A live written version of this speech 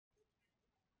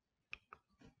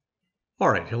All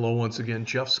right, hello once again,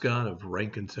 Jeff Scott of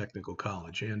Rankin Technical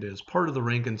College. And as part of the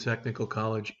Rankin Technical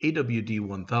College AWD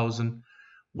 1000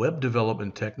 Web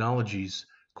Development Technologies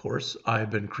course, I've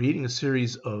been creating a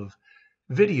series of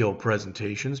video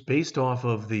presentations based off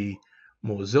of the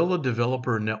Mozilla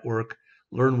Developer Network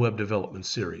Learn Web Development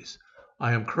series.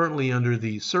 I am currently under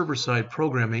the server-side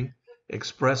programming,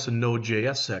 Express and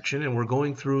Node.js section, and we are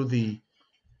going through the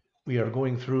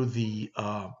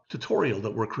tutorial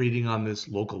that we're creating on this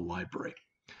local library.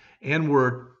 And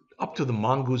we're up to the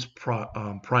Mongoose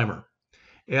primer.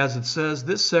 As it says,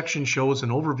 this section shows an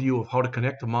overview of how to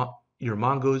connect your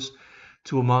Mongoose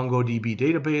to a MongoDB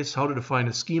database, how to define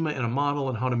a schema and a model,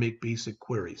 and how to make basic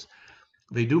queries.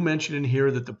 They do mention in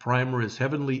here that the primer is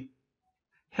heavily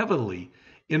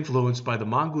influenced by the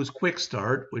Mongoose Quick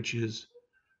Start, which is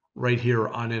right here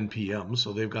on NPM.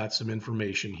 So they've got some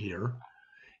information here.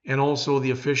 And also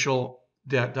the official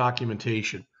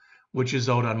documentation, which is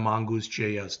out on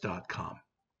mongoose.js.com.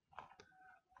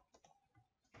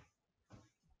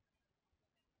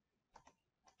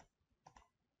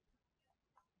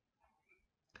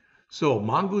 So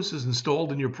Mongoose is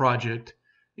installed in your project,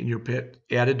 in your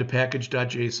added to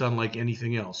package.json like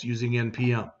anything else using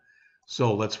NPM.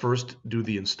 So let's first do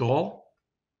the install.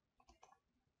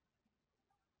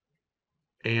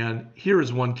 And here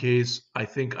is one case I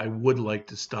think I would like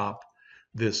to stop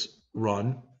this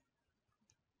run.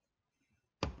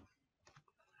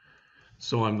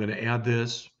 So I'm going to add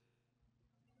this.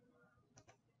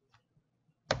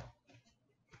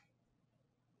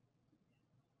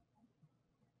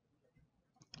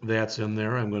 That's in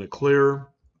there. I'm going to clear.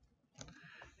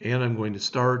 And I'm going to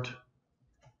start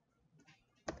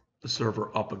the server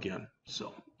up again.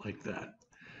 So like that.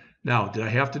 Now, did I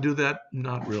have to do that?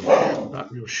 Not really.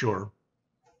 Not real sure.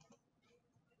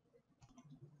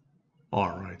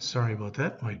 All right, sorry about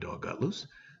that. My dog got loose.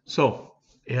 So,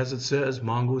 as it says,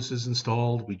 Mongoose is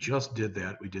installed. We just did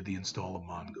that. We did the install of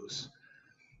Mongoose.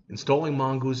 Installing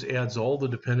Mongoose adds all the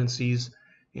dependencies,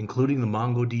 including the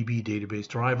MongoDB database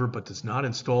driver, but does not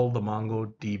install the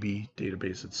MongoDB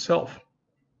database itself.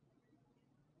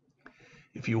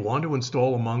 If you want to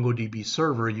install a MongoDB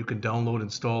server, you can download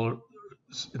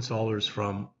installers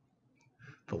from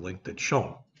the link that's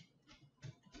shown.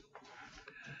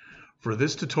 For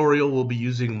this tutorial, we'll be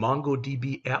using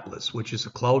MongoDB Atlas, which is a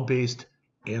cloud-based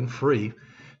and free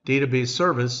database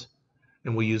service,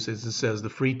 and we use, as it says, the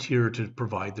free tier to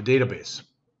provide the database.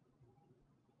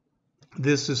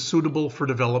 This is suitable for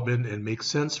development and makes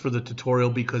sense for the tutorial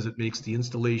because it makes the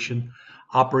installation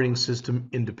operating system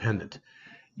independent.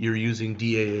 You're using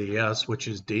DAAS, which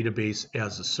is Database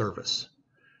as a Service.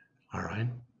 All right.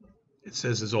 It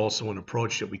says there's also an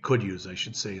approach that we could use, I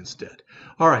should say, instead.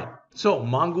 All right. So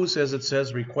Mongoose, as it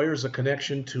says, requires a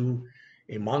connection to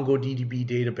a MongoDB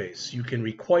database. You can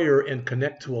require and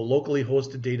connect to a locally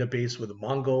hosted database with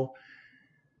a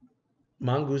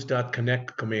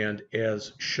mongoose.connect command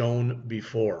as shown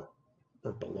before,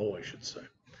 or below, I should say.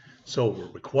 So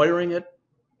we're requiring it.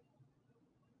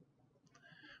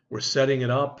 We're setting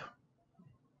it up.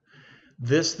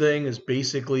 This thing is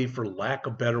basically, for lack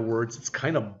of better words, it's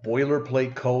kind of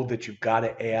boilerplate code that you've got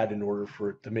to add in order for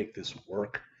it to make this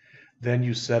work. Then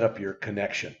you set up your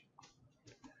connection.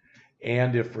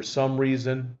 And if for some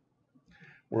reason,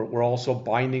 we're also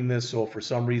binding this, so if for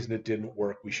some reason it didn't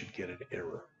work, we should get an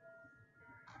error.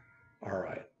 All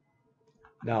right.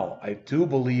 Now, I do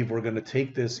believe we're going to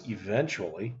take this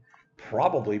eventually,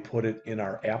 probably put it in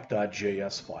our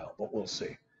app.js file, but we'll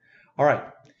see. All right.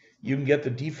 You can get the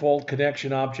default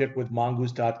connection object with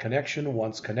mongoose.connection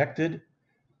once connected.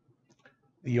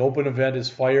 The open event is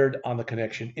fired on the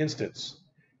connection instance.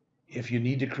 If you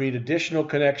need to create additional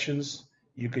connections,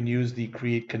 you can use the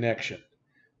create connection.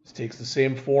 This takes the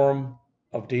same form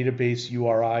of database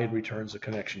URI and returns a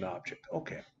connection object.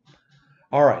 Okay.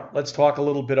 All right, let's talk a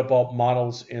little bit about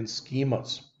models and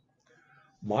schemas.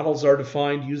 Models are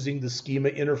defined using the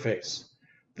schema interface.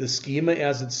 The schema,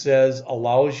 as it says,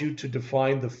 allows you to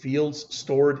define the fields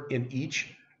stored in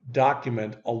each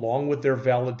document along with their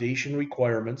validation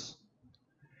requirements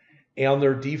and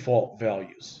their default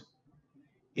values.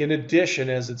 In addition,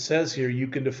 as it says here, you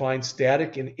can define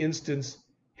static and instance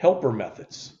helper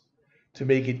methods to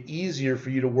make it easier for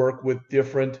you to work with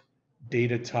different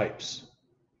data types.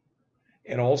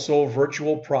 And also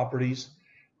virtual properties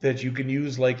that you can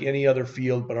use like any other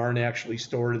field but aren't actually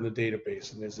stored in the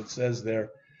database. And as it says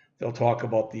there, they'll talk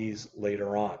about these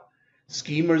later on.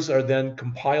 Schemas are then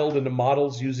compiled into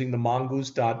models using the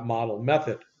mongoose.model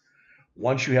method.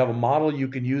 Once you have a model, you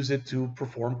can use it to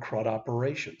perform CRUD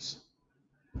operations.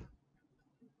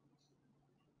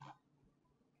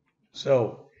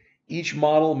 So Each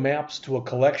model maps to a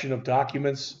collection of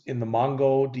documents in the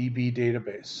MongoDB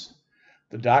database.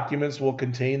 The documents will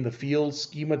contain the field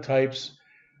schema types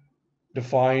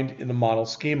defined in the model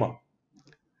schema.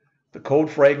 The code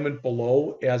fragment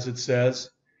below, as it says,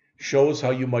 shows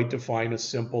how you might define a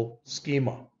simple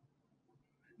schema.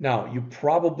 Now, you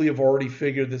probably have already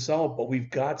figured this out, but we've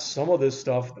got some of this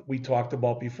stuff that we talked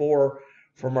about before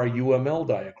from our UML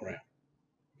diagram.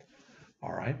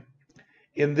 All right.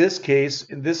 In this case,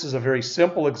 and this is a very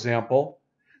simple example,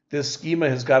 this schema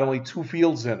has got only two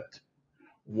fields in it.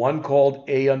 One called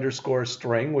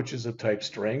a_string, which is a type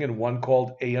string, and one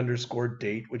called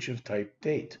a_date, which is type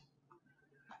date.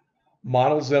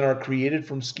 Models then are created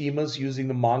from schemas using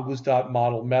the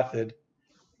mongoose.model method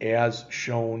as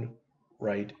shown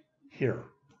right here.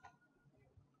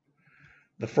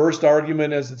 The first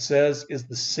argument, as it says, is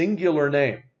the singular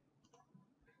name.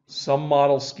 Some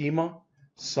model schema,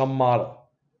 some model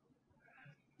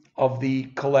of the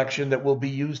collection that will be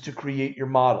used to create your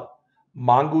model.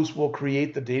 Mongoose will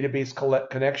create the database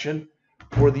connection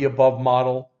for the above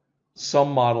model,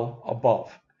 some model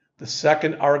above. The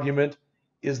second argument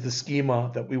is the schema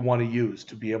that we want to use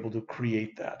to be able to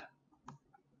create that.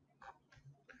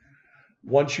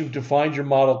 Once you've defined your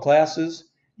model classes,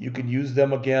 you can use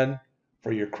them again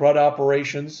for your CRUD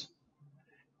operations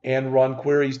and run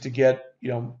queries to get,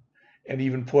 and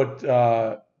even put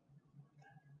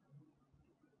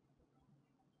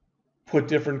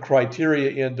different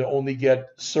criteria in to only get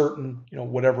certain,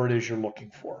 whatever it is you're looking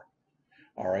for.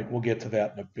 All right, we'll get to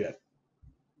that in a bit.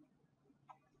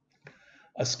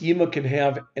 A schema can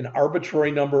have an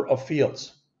arbitrary number of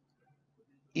fields.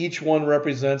 Each one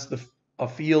represents a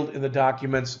field in the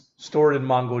documents stored in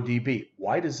MongoDB.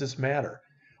 Why does this matter?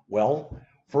 Well,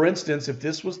 for instance, if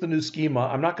this was the new schema,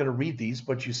 I'm not going to read these,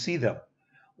 but you see them.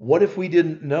 What if we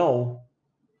didn't know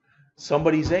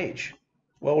somebody's age?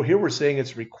 Well, here we're saying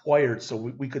it's required, so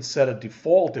we could set a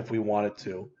default if we wanted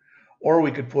to, or we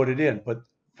could put it in. But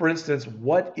for instance,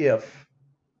 what if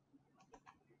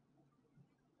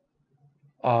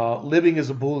living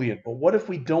is a Boolean, but what if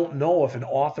we don't know if an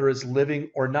author is living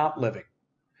or not living?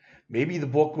 Maybe the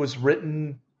book was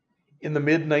written in the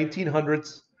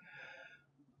mid-1900s,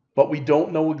 but we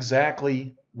don't know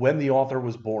exactly when the author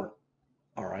was born.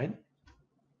 All right?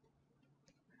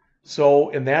 So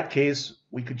in that case,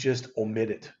 we could just omit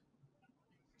it.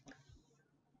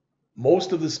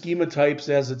 Most of the schema types,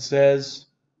 as it says,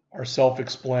 are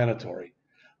self-explanatory.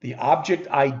 The object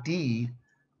ID,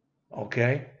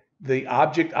 the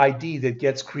object ID that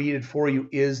gets created for you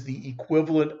is the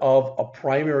equivalent of a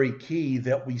primary key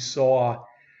that we saw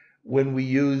when we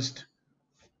used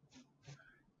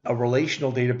a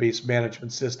relational database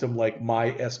management system like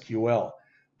MySQL.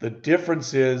 The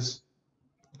difference is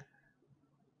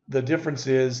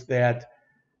that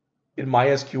in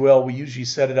MySQL, we usually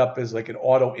set it up as like an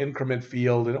auto increment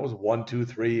field, and it was 1, 2,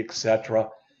 3, etc.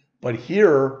 But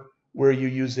here, where you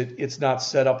use it, it's not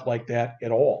set up like that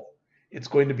at all. It's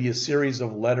going to be a series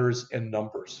of letters and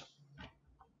numbers.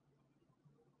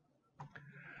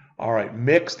 All right,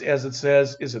 mixed, as it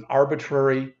says, is an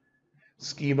arbitrary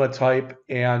schema type,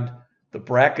 and the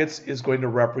brackets is going to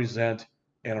represent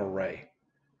an array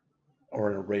or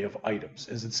an array of items.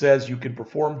 As it says, you can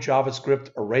perform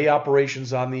JavaScript array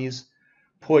operations on these,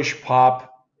 push,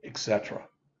 pop, etc.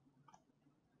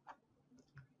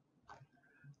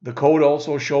 The code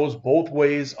also shows both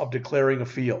ways of declaring a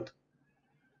field.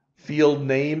 Field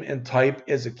name and type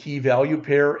as a key value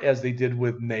pair, as they did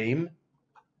with name.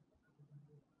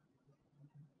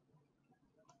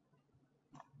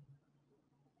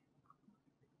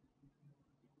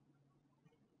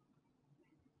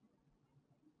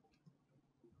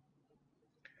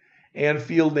 And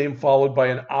field name followed by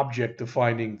an object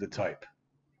defining the type.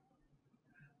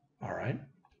 All right.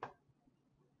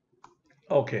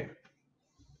 Okay.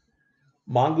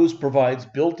 Mongoose provides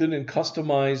built-in and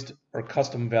customized or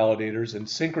custom validators and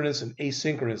synchronous and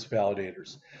asynchronous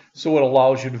validators. So it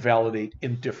allows you to validate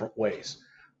in different ways.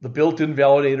 The built-in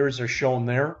validators are shown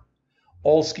there.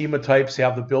 All schema types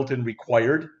have the built-in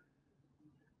required.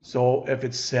 So if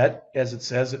it's set, as it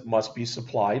says, it must be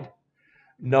supplied.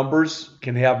 Numbers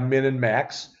can have min and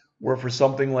max, where for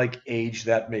something like age,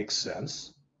 that makes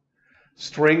sense.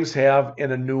 Strings have an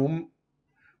enum,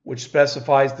 which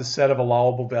specifies the set of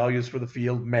allowable values for the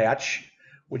field match,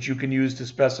 which you can use to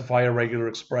specify a regular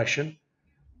expression.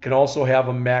 Can also have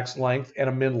a max length and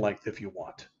a min length if you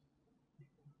want.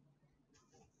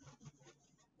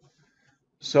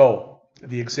 So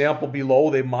the example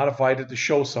below, they modified it to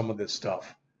show some of this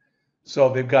stuff.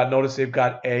 So notice they've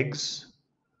got eggs,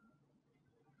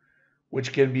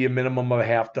 which can be a minimum of a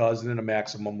half dozen and a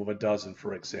maximum of a dozen,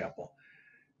 for example.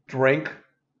 drink,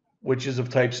 which is of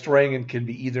type string and can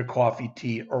be either coffee,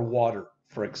 tea, or water,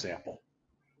 for example.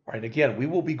 All right, again, we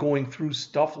will be going through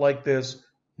stuff like this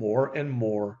more and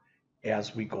more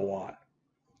as we go on.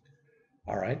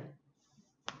 All right.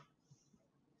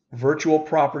 Virtual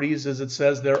properties, as it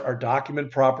says there, are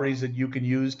document properties that you can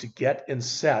use to get and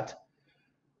set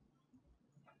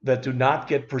that do not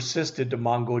get persisted to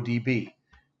MongoDB.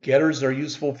 Getters are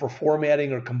useful for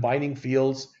formatting or combining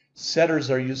fields. Setters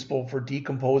are useful for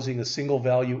decomposing a single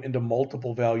value into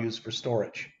multiple values for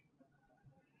storage.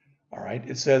 All right,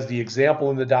 it says the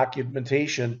example in the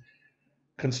documentation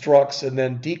constructs and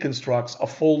then deconstructs a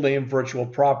full name virtual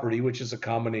property, which is a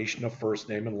combination of first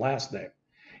name and last name.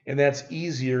 And that's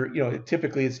easier,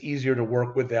 typically it's easier to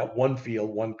work with that one field,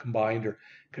 one combined or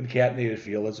concatenated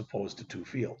field, as opposed to two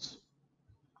fields.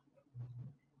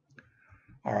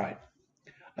 All right.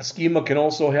 A schema can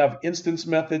also have instance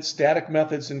methods, static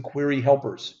methods, and query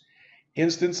helpers.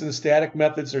 Instance and static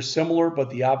methods are similar, but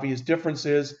the obvious difference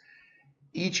is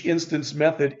each instance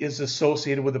method is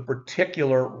associated with a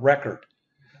particular record.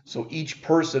 So each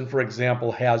person, for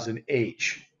example, has an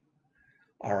age.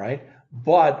 All right.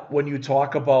 But when you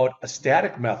talk about a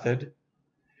static method,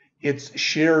 it's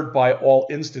shared by all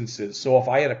instances. So if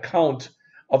I had a count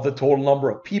of the total number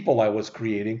of people I was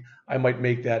creating, I might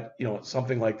make that,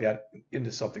 something like that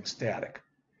into something static.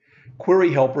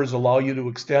 Query helpers allow you to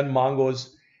extend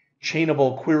Mongo's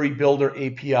chainable query builder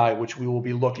API, which we will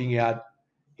be looking at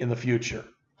in the future.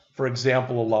 For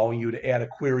example, allowing you to add a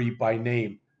query by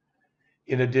name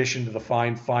in addition to the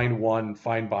find one,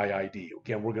 find by ID.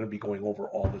 Again, we're going to be going over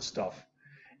all this stuff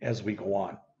as we go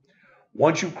on.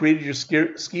 Once you've created your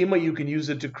schema, you can use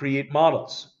it to create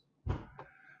models.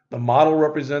 The model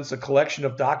represents a collection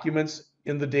of documents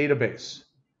in the database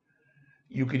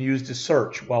you can use to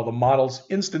search, while the model's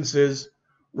instances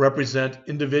represent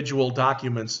individual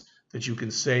documents that you can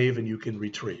save and you can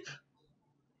retrieve.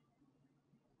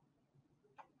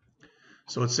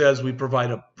 So it says we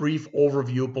provide a brief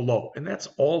overview below, and that's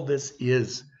all this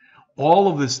is. All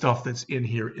of this stuff that's in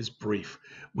here is brief.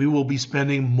 We will be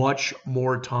spending much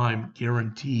more time,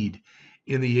 guaranteed,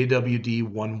 in the AWD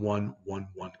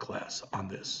 1111 class on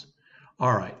this.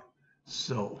 All right,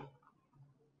 so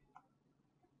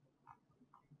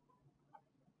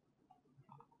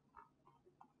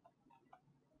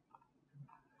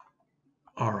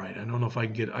all right, I don't know if I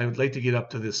can get, I would like to get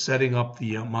up to this, setting up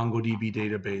the MongoDB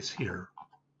database here.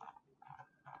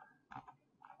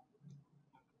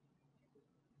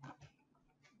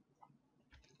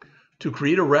 To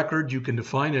create a record, you can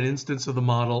define an instance of the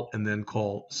model and then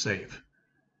call save.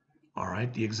 All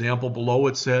right, the example below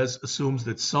it says, assumes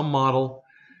that some model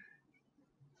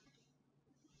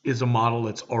is a model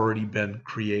that's already been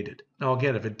created. Now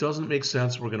again, if it doesn't make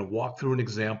sense, we're going to walk through an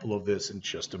example of this in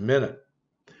just a minute.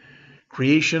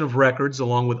 Creation of records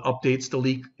along with updates,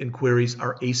 delete, and queries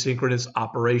are asynchronous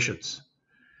operations.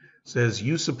 It says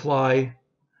you supply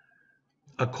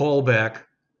a callback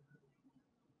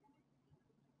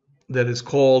that is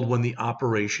called when the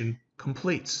operation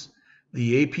completes.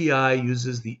 The API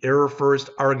uses the error first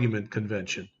argument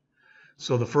convention.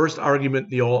 So the first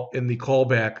argument in the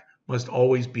callback must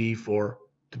always be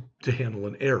to handle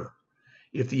an error.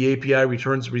 If the API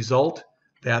returns a result,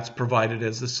 that's provided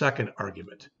as the second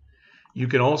argument. You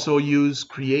can also use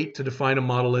create to define a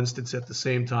model instance at the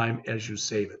same time as you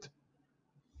save it.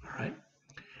 All right.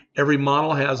 Every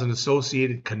model has an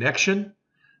associated connection.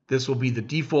 This will be the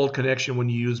default connection when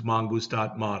you use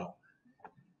mongoose.model.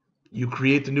 You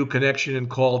create the new connection and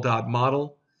call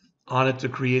 .model on it to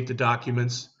create the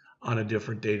documents on a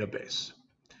different database.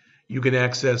 You can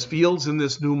access fields in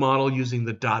this new model using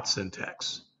the dot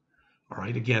syntax. All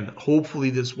right, again,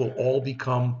 hopefully this will all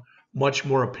become much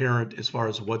more apparent as far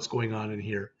as what's going on in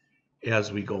here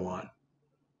as we go on.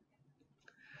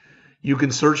 You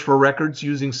can search for records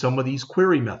using some of these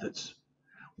query methods.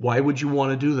 Why would you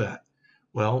want to do that?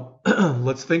 Well,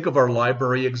 let's think of our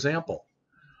library example.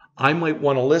 I might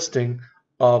want a listing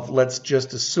of, let's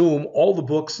just assume, all the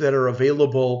books that are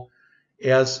available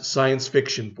as science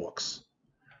fiction books.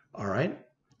 All right.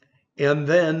 And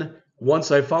then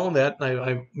once I found that,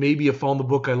 I maybe have found the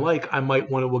book I like, I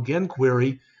might want to again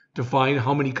query to find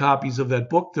how many copies of that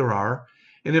book there are.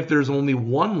 And if there's only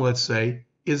one, let's say,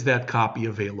 is that copy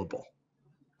available?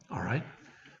 All right.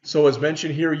 So as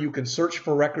mentioned here, you can search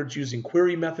for records using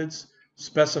query methods,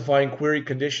 specifying query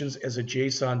conditions as a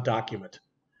JSON document.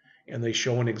 And they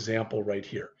show an example right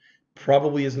here.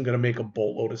 Probably isn't going to make a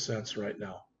boatload of sense right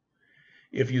now.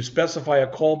 If you specify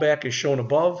a callback as shown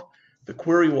above, the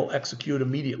query will execute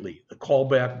immediately. The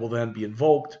callback will then be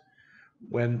invoked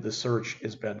when the search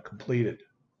has been completed.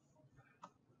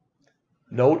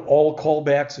 Note all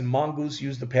callbacks in Mongoose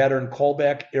use the pattern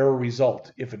callback error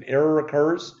result. If an error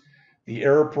occurs, the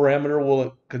error parameter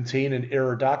will contain an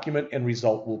error document and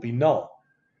result will be null.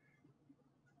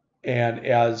 And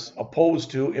as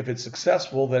opposed to if it's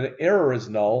successful, then error is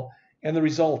null and the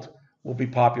result will be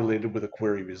populated with the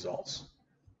query results.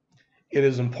 It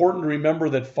is important to remember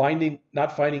that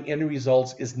not finding any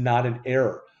results is not an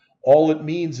error. All it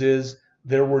means is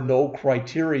there were no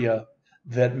criteria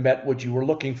that met what you were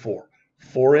looking for.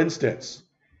 For instance,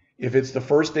 if it's the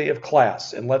first day of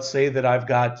class, and let's say that I've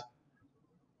got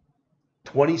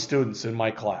 20 students in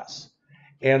my class,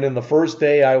 and in the first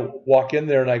day I walk in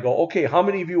there and I go, okay, how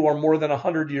many of you are more than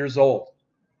 100 years old?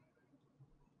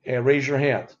 And raise your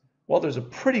hand. Well, there's a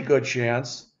pretty good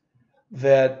chance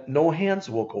that no hands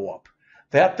will go up.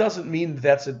 That doesn't mean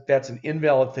that's an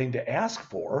invalid thing to ask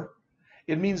for.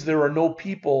 It means there are no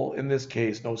people, in this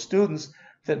case, no students,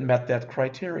 that met that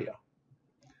criteria.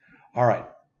 All right.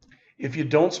 If you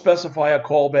don't specify a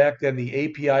callback, then the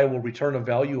API will return a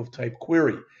value of type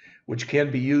query, which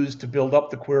can be used to build up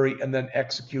the query and then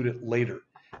execute it later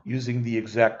using the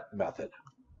exec method.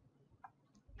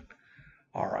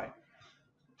 All right.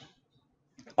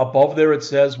 Above there it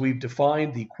says we've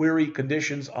defined the query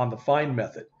conditions on the find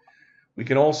method. We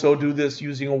can also do this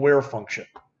using a where function.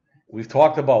 We've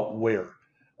talked about where.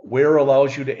 Where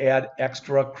allows you to add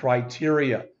extra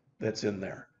criteria that's in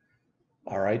there.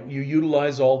 All right, you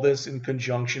utilize all this in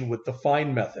conjunction with the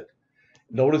find method.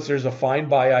 Notice there's a find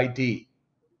by ID.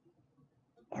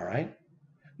 All right.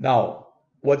 Now,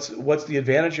 what's the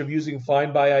advantage of using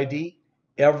find by ID?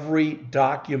 Every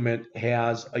document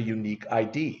has a unique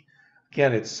ID.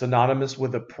 Again, it's synonymous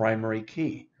with a primary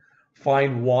key.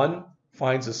 Find one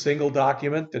finds a single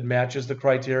document that matches the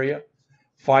criteria.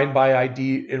 Find by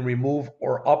ID and remove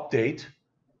or update.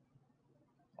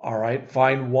 All right,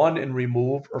 find one and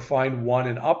remove or find one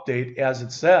and update, as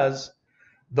it says,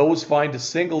 those find a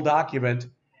single document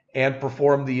and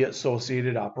perform the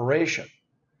associated operation.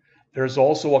 There's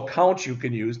also a count you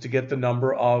can use to get the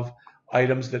number of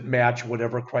items that match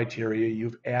whatever criteria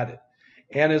you've added.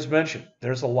 And as mentioned,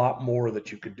 there's a lot more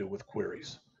that you can do with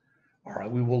queries. All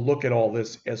right, we will look at all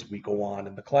this as we go on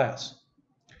in the class.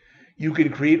 You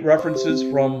can create references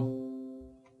from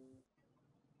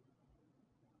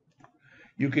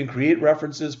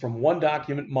one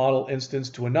document model instance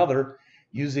to another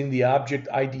using the object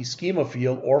ID schema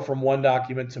field, or from one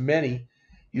document to many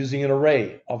using an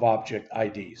array of object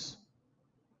IDs.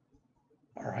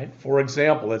 All right. For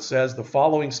example, it says the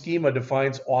following schema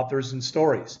defines authors and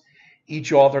stories.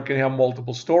 Each author can have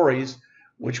multiple stories,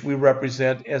 which we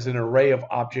represent as an array of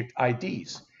object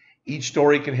IDs. Each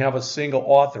story can have a single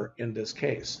author in this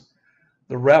case.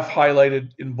 The ref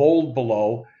highlighted in bold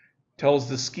below tells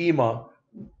the schema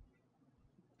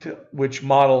to which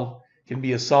model can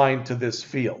be assigned to this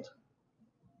field.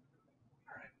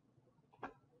 All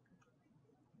right.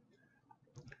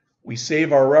 We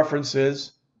save our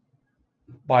references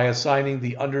by assigning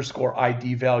the underscore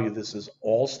ID value. This is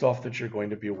all stuff that you're going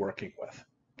to be working with.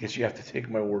 I guess you have to take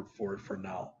my word for it for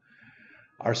now.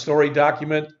 Our story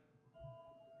document.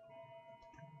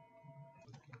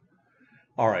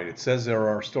 All right, it says there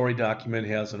our story document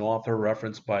has an author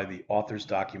referenced by the author's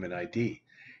document ID.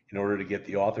 In order to get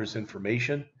the author's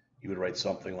information, you would write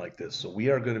something like this. So we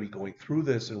are going to be going through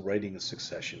this and writing a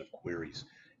succession of queries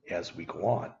as we go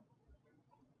on.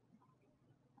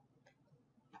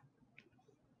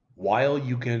 While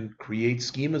you can create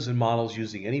schemas and models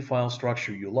using any file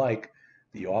structure you like,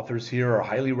 the authors here are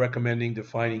highly recommending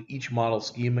defining each model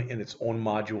schema in its own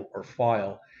module or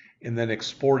file and then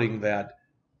exporting that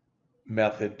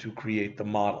method to create the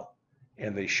model.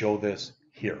 And they show this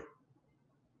here.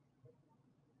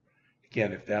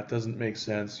 Again, if that doesn't make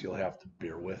sense, you'll have to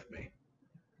bear with me.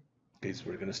 Okay, so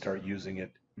we're going to start using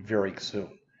it very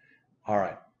soon. All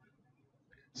right.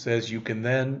 It says you can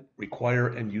then require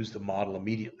and use the model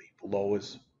immediately. Below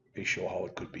is they show how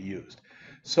it could be used.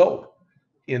 So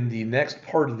in the next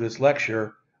part of this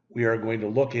lecture, we are going to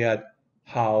look at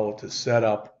how to set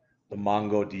up the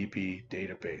MongoDB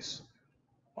database,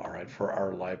 all right, for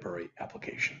our library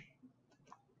application.